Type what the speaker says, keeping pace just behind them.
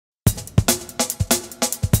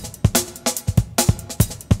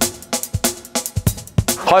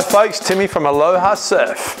Hi folks, Timmy from Aloha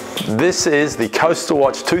Surf. This is the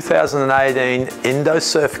Coastalwatch 2018 Indo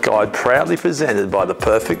Surf Guide, proudly presented by the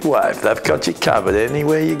Perfect Wave. They've got you covered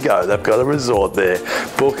anywhere you go. They've got a resort there.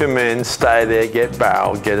 Book them in, stay there, get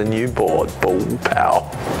barreled, get a new board. Boom, pow.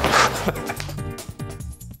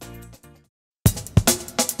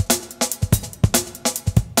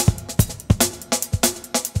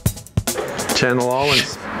 Channel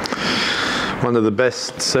Islands, one of the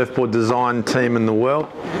best surfboard design team in the world,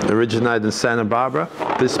 originated in Santa Barbara.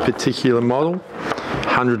 This particular model,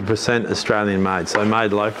 100% Australian made, so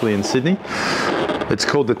made locally in Sydney. It's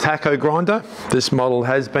called the Taco Grinder. This model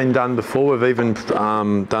has been done before. We've even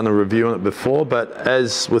done a review on it before, but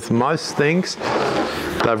as with most things,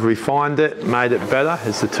 they've refined it, made it better.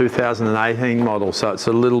 It's the 2018 model, so it's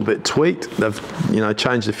a little bit tweaked. They've,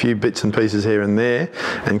 changed a few bits and pieces here and there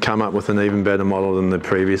and come up with an even better model than the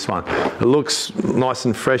previous one. It looks nice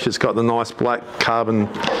and fresh. It's got the nice black carbon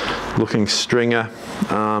looking stringer,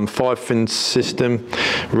 5-fin system,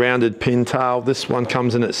 rounded pintail. This one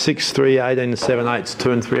comes in at 6'3", 18 7/8, 2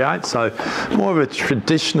 3/8, so more of a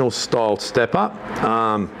traditional style step up.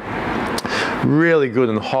 Really good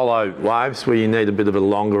in hollow waves where you need a bit of a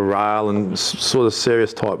longer rail and sort of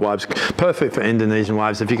serious type waves. Perfect for Indonesian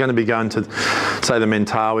waves. If you're going to be going to, say, the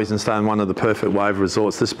Mentawais and stay in one of the perfect wave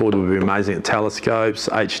resorts, this board would be amazing at telescopes,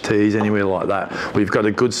 HTs, anywhere like that. We've got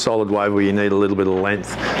a good solid wave where you need a little bit of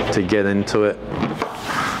length to get into it.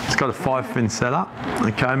 It's got a 5-fin setup.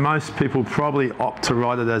 Okay, most people probably opt to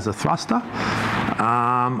ride it as a thruster.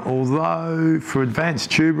 Although for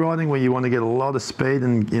advanced tube riding where you want to get a lot of speed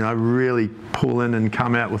and really pull in and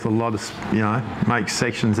come out with a lot of make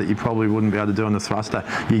sections that you probably wouldn't be able to do on the thruster,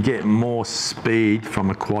 you get more speed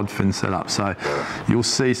from a quad fin setup. So you'll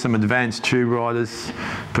see some advanced tube riders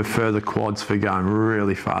prefer the quads for going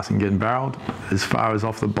really fast and getting barreled. As far as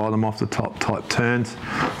off the bottom, off the top type turns,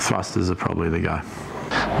 thrusters are probably the go.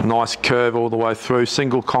 Nice curve all the way through,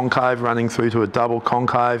 single concave running through to a double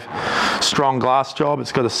concave. Strong glass job.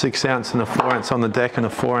 It's got a 6 ounce and a 4 ounce on the deck and a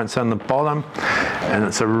 4 ounce on the bottom, and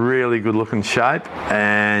it's a really good looking shape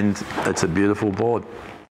and it's a beautiful board.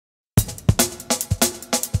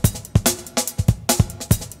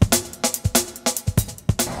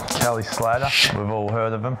 Kelly Slater, we've all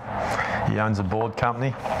heard of him. He owns a board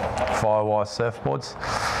company, Firewire Surfboards.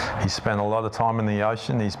 He's spent a lot of time in the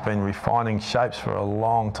ocean. He's been refining shapes for a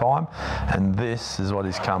long time, and this is what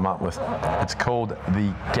he's come up with. It's called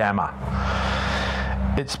the Gamma.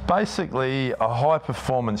 It's basically a high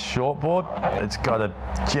performance shortboard. It's got a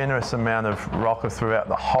generous amount of rocker throughout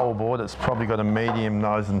the whole board. It's probably got a medium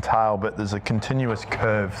nose and tail, but there's a continuous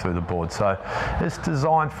curve through the board. So it's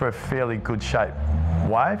designed for a fairly good shape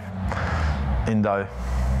wave. Indo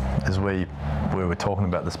is where we're talking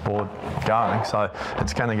about this board going, so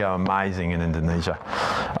it's going to go amazing in Indonesia.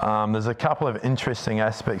 There's a couple of interesting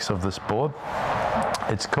aspects of this board.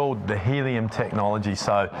 It's called the helium technology,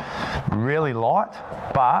 so really light,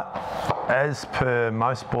 but as per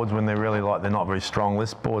most boards when they're really light, they're not very strong.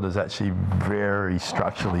 This board is actually very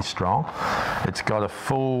structurally strong. It's got a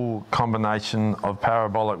full combination of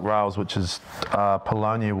parabolic rails, which is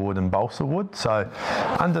paulownia wood and balsa wood. So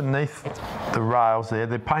underneath the rails there,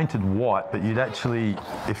 they're painted white, but you'd actually,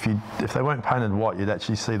 if they weren't painted white, you'd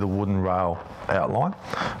actually see the wooden rail outline.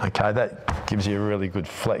 Okay, that gives you a really good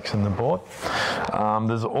flex in the board.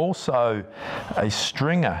 There's also a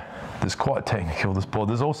stringer. It's quite technical, this board.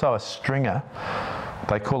 There's also a stringer,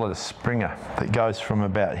 they call it a springer, that goes from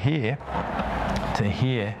about here to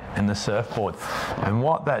here in the surfboard. And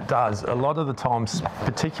what that does, a lot of the times,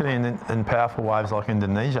 particularly in powerful waves like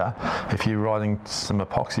Indonesia, if you're riding some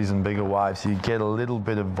epoxies and bigger waves, you get a little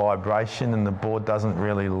bit of vibration and the board doesn't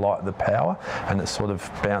really like the power, and it sort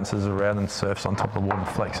of bounces around and surfs on top of the water and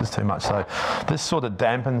flexes too much. So this sort of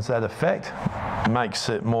dampens that effect, makes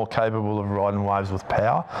it more capable of riding waves with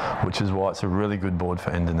power, which is why it's a really good board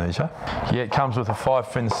for Indonesia. Yeah, it comes with a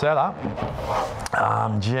 5-fin setup.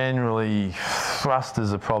 Generally,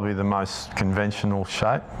 thrusters are probably the most conventional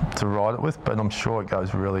shape to ride it with, but I'm sure it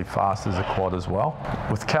goes really fast as a quad as well.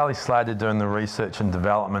 With Kelly Slater doing the research and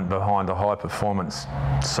development behind a high performance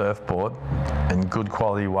surfboard and good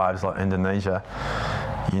quality waves like Indonesia,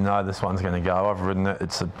 this one's going to go. I've ridden it.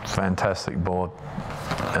 It's a fantastic board.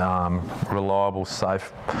 Reliable,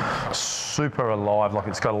 safe, super alive, like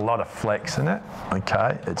it's got a lot of flex in it.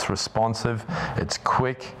 Okay, it's responsive, it's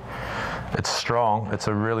quick, it's strong. It's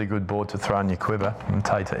a really good board to throw in your quiver and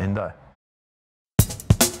take to Indo.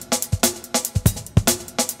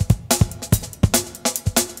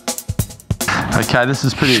 Okay, this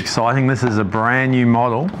is pretty exciting. This is a brand new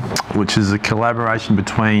model, which is a collaboration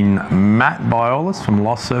between Matt Biolis from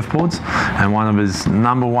Lost Surfboards and one of his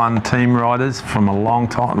 #1 team riders from a long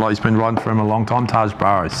time, like he's been riding for him a long time, Taj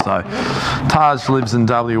Burrows. So Taj lives in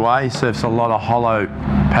WA, he surfs a lot of hollow,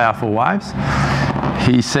 powerful waves.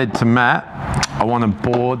 He said to Matt, I want a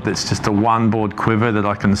board that's just a one board quiver that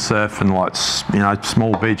I can surf in, like, you know,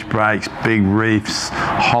 small beach breaks, big reefs,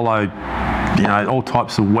 hollow, you know, all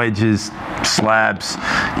types of wedges, slabs,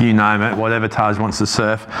 you name it, whatever Taj wants to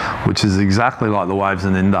surf, which is exactly like the waves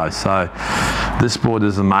in Indo. So this board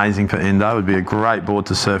is amazing for Indo. It would be a great board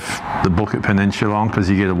to surf the Bukit Peninsula on because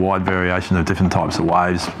you get a wide variation of different types of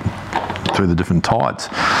waves through the different tides.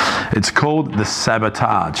 It's called the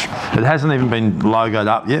Sabotage. It hasn't even been logoed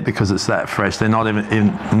up yet because it's that fresh. They're not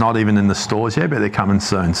even in the stores yet, but they're coming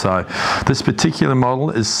soon. So this particular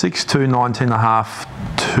model is 6'2", 19.5,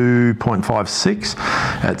 2.56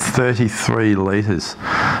 at 33 litres.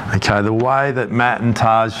 Okay, the way that Matt and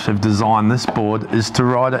Taj have designed this board is to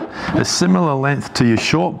ride it a similar length to your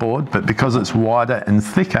short board, but because it's wider and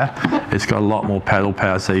thicker, it's got a lot more paddle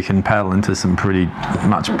power, so you can paddle into some pretty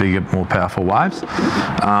much bigger, more powerful waves.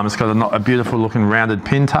 It's got a beautiful looking rounded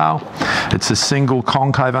pintail. It's a single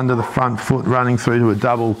concave under the front foot running through to a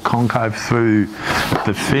double concave through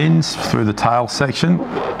the fins, through the tail section.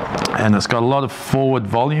 And it's got a lot of forward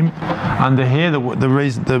volume under here. The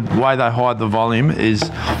way they hide the volume is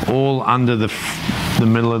all under the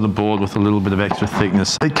middle of the board with a little bit of extra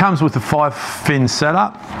thickness. It comes with a 5-fin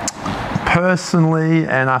setup. Personally,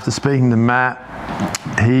 and after speaking to Matt,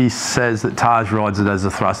 he says that Taj rides it as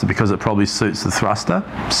a thruster because it probably suits the thruster.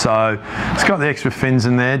 So it's got the extra fins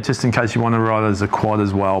in there just in case you want to ride it as a quad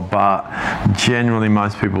as well, but generally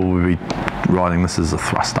most people will be riding this as a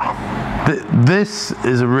thruster. This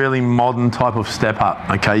is a really modern type of step up,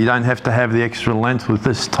 okay? You don't have to have the extra length with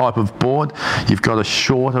this type of board. You've got a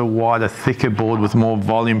shorter, wider, thicker board with more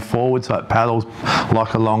volume forward, so it paddles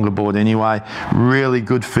like a longer board anyway. Really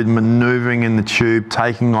good for manoeuvring in the tube,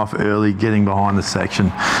 taking off early, getting behind the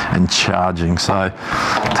section and charging. So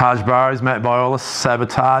Taj Burrows, Matt Biolis,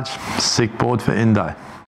 Sabotage, sick board for Indo.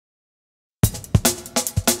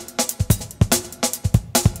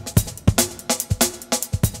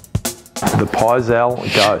 The Pizel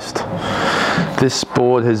Ghost. This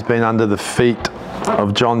board has been under the feet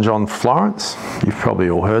of John Florence. You've probably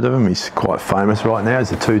all heard of him. He's quite famous right now.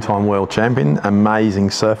 He's a 2-time world champion, amazing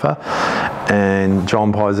surfer. And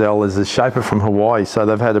John Pizel is a shaper from Hawaii, so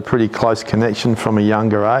they've had a pretty close connection from a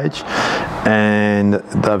younger age. And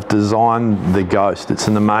they've designed the Ghost. It's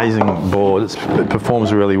an amazing board. It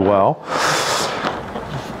performs really well.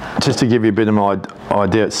 Just to give you a bit of an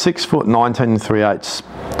idea, it's 6 foot 19 3/8.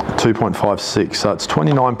 2.56, so it's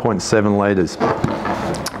 29.7 litres.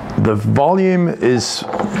 The volume is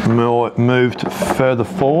moved further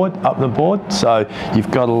forward up the board, so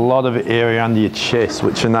you've got a lot of area under your chest,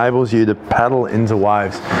 which enables you to paddle into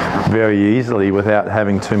waves very easily without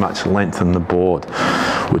having too much length in the board,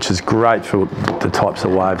 which is great for the types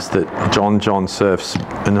of waves that John surfs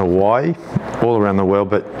in Hawaii, all around the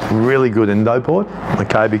world, but really good Indo board,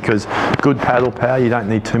 okay, because good paddle power, you don't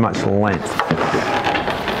need too much length.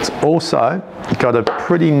 It's also got a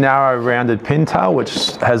pretty narrow rounded pintail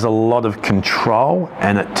which has a lot of control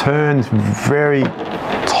and it turns very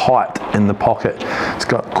tight in the pocket. It's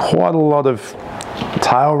got quite a lot of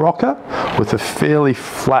tail rocker with a fairly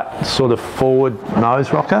flat sort of forward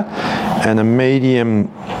nose rocker and a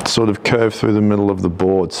medium sort of curve through the middle of the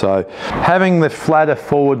board. So having the flatter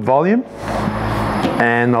forward volume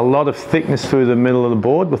and a lot of thickness through the middle of the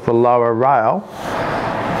board with the lower rail,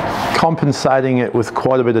 compensating it with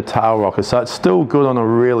quite a bit of tail rocker, so it's still good on a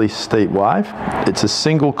really steep wave. It's a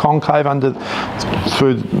single concave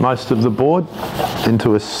through most of the board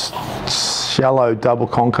into a shallow double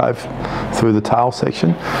concave through the tail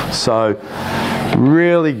section. So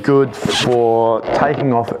really good for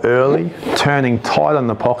taking off early, turning tight on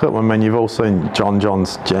the pocket. When you've all seen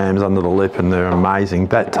John's jams under the lip and they're amazing.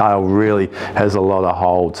 That tail really has a lot of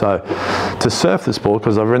hold. So to surf this board,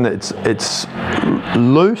 because I've ridden it, it's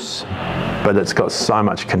loose, but it's got so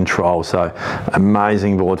much control. So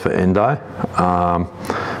amazing board for Indo.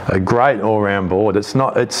 A great all-round board. It's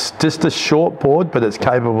just a short board, but it's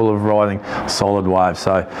capable of riding solid waves.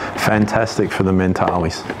 So fantastic for the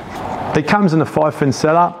Mentalis. It comes in a 5-fin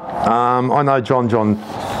setup. I know John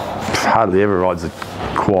hardly ever rides a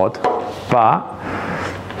quad, but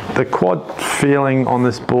the quad feeling on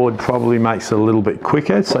this board probably makes it a little bit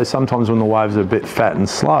quicker. So sometimes when the waves are a bit fat and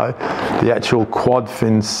slow, the actual quad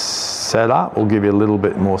fin setup will give you a little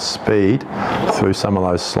bit more speed through some of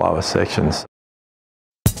those slower sections.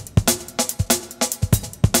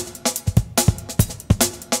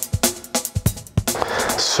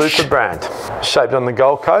 super brand, shaped on the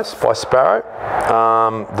Gold Coast by Sparrow.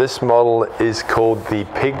 This model is called the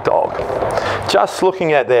Pig Dog. Just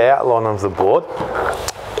looking at the outline of the board,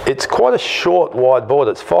 it's quite a short, wide board.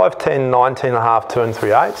 It's 5'10", 19.5, 2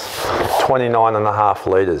 3/8, 29.5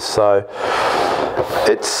 litres. So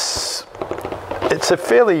it's a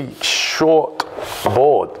fairly short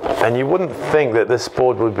board, and you wouldn't think that this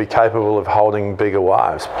board would be capable of holding bigger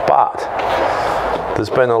waves, but there's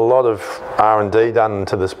been a lot of R&D done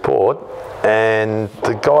to this board, and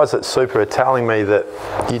the guys at Super are telling me that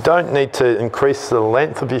you don't need to increase the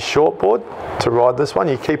length of your short board to ride this one.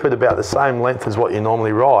 You keep it about the same length as what you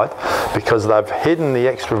normally ride, because they've hidden the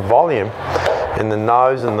extra volume in the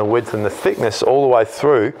nose and the width and the thickness all the way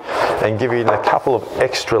through, and give you a couple of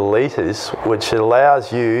extra litres, which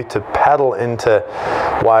allows you to paddle into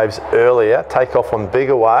waves earlier, take off on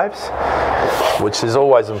bigger waves, which is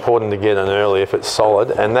always important to get in early if it's solid,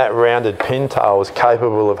 and that rounded pintail is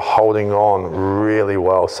capable of holding on really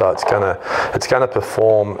well, so it's gonna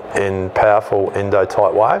perform in powerful Indo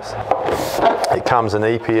type waves. It comes in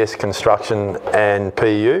EPS construction and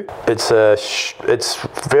PU. It's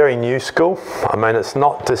very new school. I mean, it's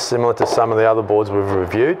not dissimilar to some of the other boards we've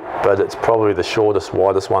reviewed, but it's probably the shortest,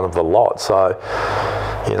 widest one of the lot. So,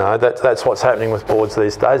 you know, that's what's happening with boards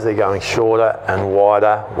these days. They're going shorter and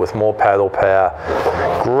wider with more paddle power.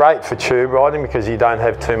 Great for tube riding because you don't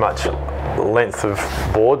have too much length of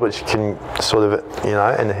board, which can sort of, you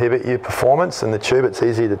know, inhibit your performance. In the tube, it's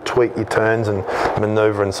easy to tweak your turns and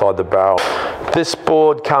maneuver inside the barrel. This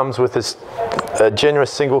board comes with a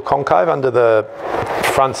generous single concave under the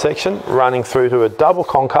front section, running through to a double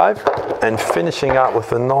concave and finishing up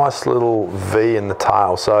with a nice little V in the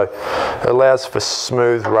tail. So it allows for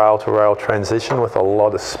smooth rail to rail transition with a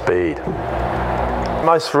lot of speed.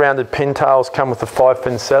 Most rounded pintails come with a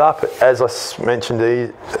 5-fin setup. As I mentioned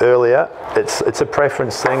earlier, it's a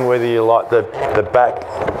preference thing whether you like the back.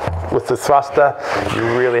 With the thruster, you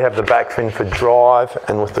really have the back fin for drive,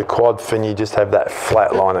 and with the quad fin, you just have that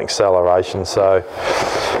flat line acceleration. So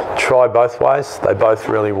try both ways. They both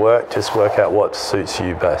really work. Just work out what suits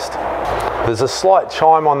you best. There's a slight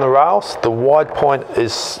chime on the rails. The wide point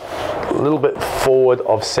is a little bit forward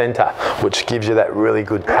of center, which gives you that really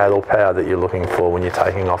good paddle power that you're looking for when you're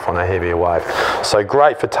taking off on a heavier wave. So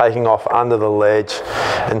great for taking off under the ledge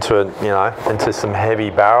into some heavy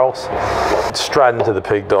barrels. Straight into the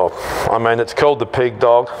Pig Dog. I mean, it's called the Pig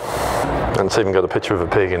Dog, and it's even got a picture of a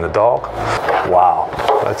pig in the dog. Wow,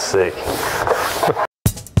 that's sick.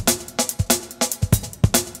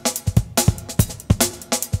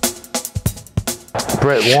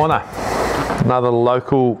 Brett Warner, another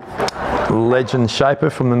local legend shaper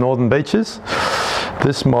from the Northern Beaches.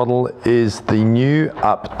 This model is the new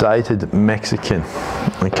updated Mexican.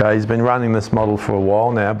 Okay, he's been running this model for a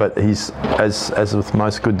while now, but he's, as with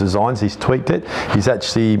most good designs, he's tweaked it. He's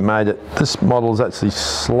actually made it, this model is actually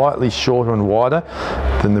slightly shorter and wider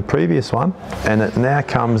than the previous one, and it now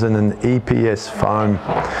comes in an EPS foam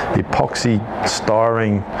epoxy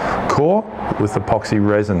styrene core with epoxy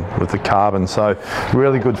resin with the carbon. So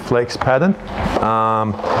really good flex pattern,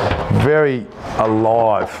 very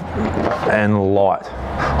alive and light.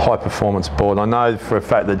 High performance board. I know for a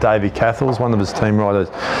fact that Davey Cathell's, one of his team riders,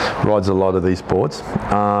 rides a lot of these boards.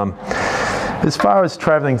 As far as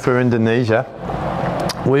travelling through Indonesia,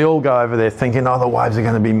 we all go over there thinking, oh, the waves are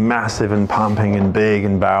going to be massive and pumping and big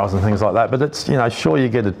and barrels and things like that. But it's, you know, sure you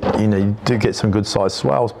do get some good sized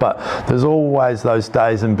swells, but there's always those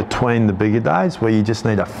days in between the bigger days where you just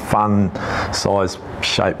need a fun size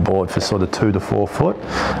shaped board for sort of 2 to 4 foot,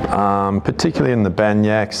 particularly in the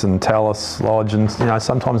Banyaks and Talus Lodge, and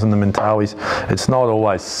sometimes in the Mentawis, it's not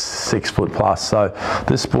always 6 foot plus. So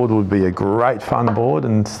this board would be a great fun board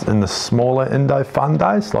in the smaller Indo fun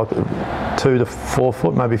days, like 2 to 4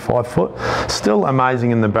 foot, maybe 5 foot. Still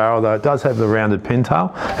amazing in the barrel though. It does have the rounded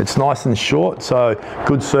pintail. It's nice and short, so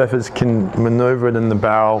good surfers can maneuver it in the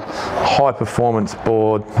barrel. High performance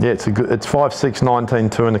board. Yeah, it's 5'6", 19,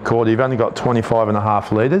 2 1/4. You've only got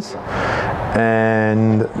 25.5 litres,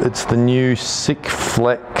 and it's the new Sick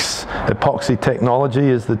Flex epoxy technology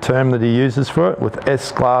is the term that he uses for it, with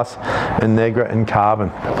S-glass and Negra and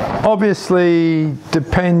carbon. Obviously,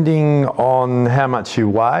 depending on how much you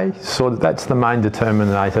weigh, that's the main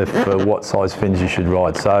determinator for what size fins you should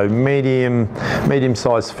ride. So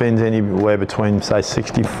medium-sized fins, anywhere between say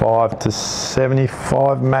 65 to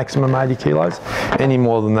 75, maximum 80 kilos. Any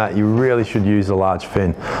more than that, you really should use a large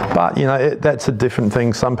fin. But that's a different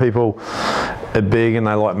thing. Some people are big and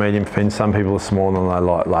they like medium fins. Some people are small and they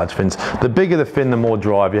like large fins. The bigger the fin, the more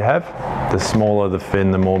drive you have. The smaller the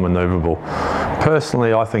fin, the more maneuverable.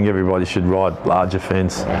 Personally, I think everybody should ride larger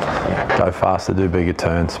fins, go faster, do bigger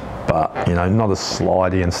turns, but you know, not as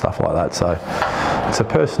slidey and stuff like that. So it's a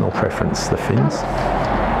personal preference, the fins.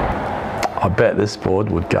 I bet this board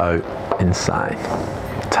would go insane.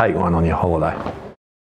 Take one on your holiday.